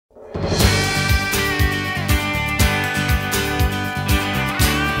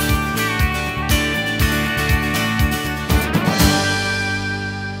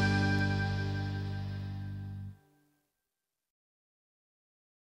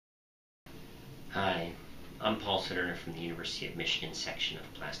Hi, I'm Paul Cederna from the University of Michigan section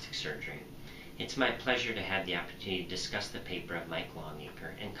of Plastic Surgery. It's my pleasure to have the opportunity to discuss the paper of Mike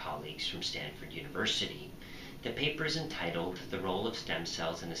Longaker and colleagues from Stanford University. The paper is entitled "The Role of Stem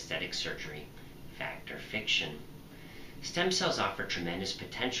Cells in Aesthetic Surgery, Fact or Fiction?" Stem cells offer tremendous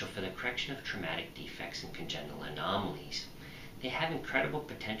potential for the correction of traumatic defects and congenital anomalies. They have incredible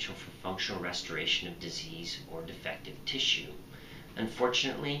potential for functional restoration of disease or defective tissue.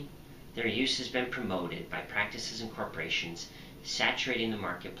 Unfortunately, their use has been promoted by practices and corporations saturating the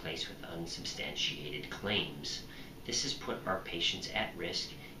marketplace with unsubstantiated claims. This has put our patients at risk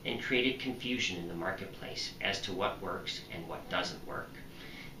and created confusion in the marketplace as to what works and what doesn't work.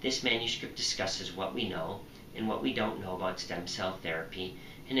 This manuscript discusses what we know and what we don't know about stem cell therapy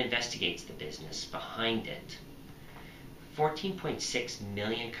and investigates the business behind it. 14.6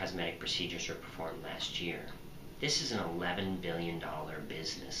 million cosmetic procedures were performed last year. This is an $11 billion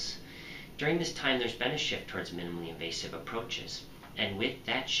business. During this time, there's been a shift towards minimally invasive approaches, and with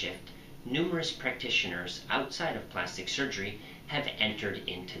that shift, numerous practitioners outside of plastic surgery have entered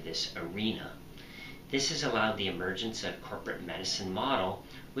into this arena. This has allowed the emergence of corporate medicine model,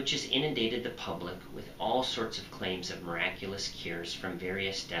 which has inundated the public with all sorts of claims of miraculous cures from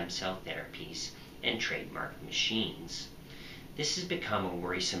various stem cell therapies and trademarked machines. This has become a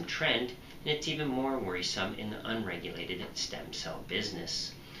worrisome trend, and it's even more worrisome in the unregulated stem cell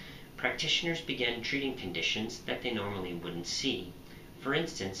business. Practitioners began treating conditions that they normally wouldn't see. For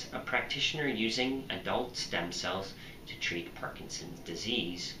instance, a practitioner using adult stem cells to treat Parkinson's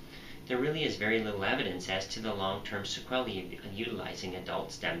disease. There really is very little evidence as to the long-term sequelae of utilizing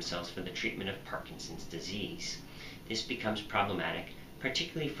adult stem cells for the treatment of Parkinson's disease. This becomes problematic,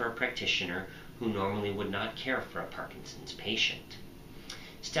 particularly for a practitioner who normally would not care for a Parkinson's patient.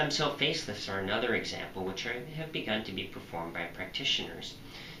 Stem cell facelifts are another example which have begun to be performed by practitioners.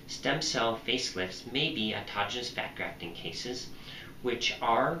 Stem cell facelifts may be autogenous fat grafting cases, which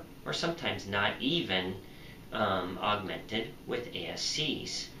are, or sometimes not even, augmented with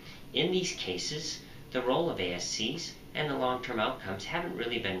ASCs. In these cases, the role of ASCs and the long-term outcomes haven't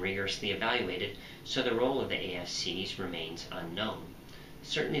really been rigorously evaluated, so the role of the ASCs remains unknown.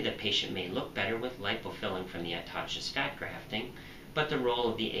 Certainly the patient may look better with lipofilling from the autogenous fat grafting, but the role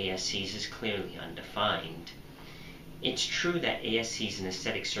of the ASCs is clearly undefined. It's true that ASCs in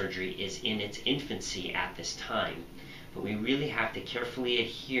aesthetic surgery is in its infancy at this time, but we really have to carefully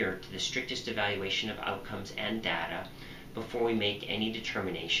adhere to the strictest evaluation of outcomes and data before we make any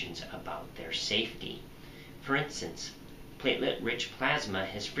determinations about their safety. For instance, platelet-rich plasma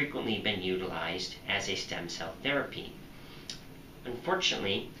has frequently been utilized as a stem cell therapy.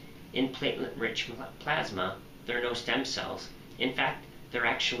 Unfortunately, in platelet-rich plasma, there are no stem cells. In fact, there are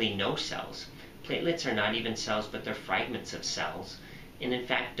actually no cells. Platelets are not even cells, but they're fragments of cells, and in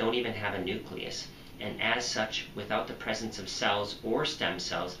fact don't even have a nucleus. And as such, without the presence of cells or stem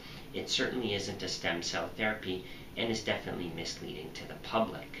cells, it certainly isn't a stem cell therapy and is definitely misleading to the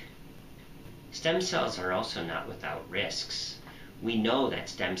public. Stem cells are also not without risks. We know that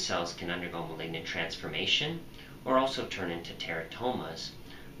stem cells can undergo malignant transformation or also turn into teratomas.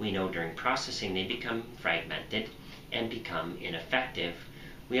 We know during processing they become fragmented and become ineffective.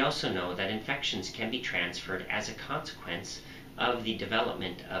 We also know that infections can be transferred as a consequence of the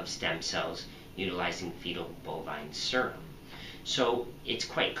development of stem cells utilizing fetal bovine serum. So it's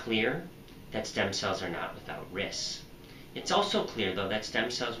quite clear that stem cells are not without risks. It's also clear, though, that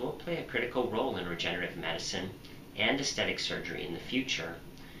stem cells will play a critical role in regenerative medicine and aesthetic surgery in the future.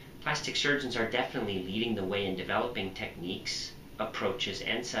 Plastic surgeons are definitely leading the way in developing techniques, approaches,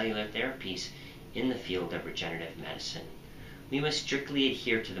 and cellular therapies in the field of regenerative medicine. We must strictly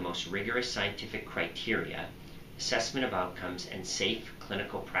adhere to the most rigorous scientific criteria, assessment of outcomes, and safe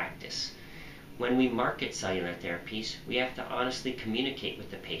clinical practice. When we market cellular therapies, we have to honestly communicate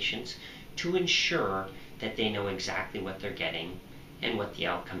with the patients to ensure that they know exactly what they're getting and what the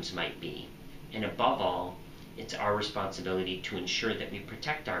outcomes might be. And above all, it's our responsibility to ensure that we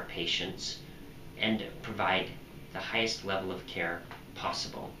protect our patients and provide the highest level of care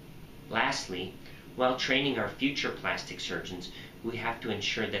possible. Lastly, while training our future plastic surgeons, we have to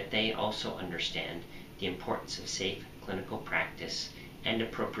ensure that they also understand the importance of safe clinical practice and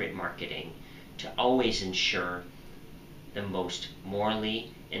appropriate marketing to always ensure the most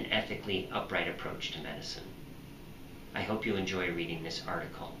morally and ethically upright approach to medicine. I hope you enjoy reading this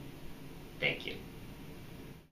article. Thank you.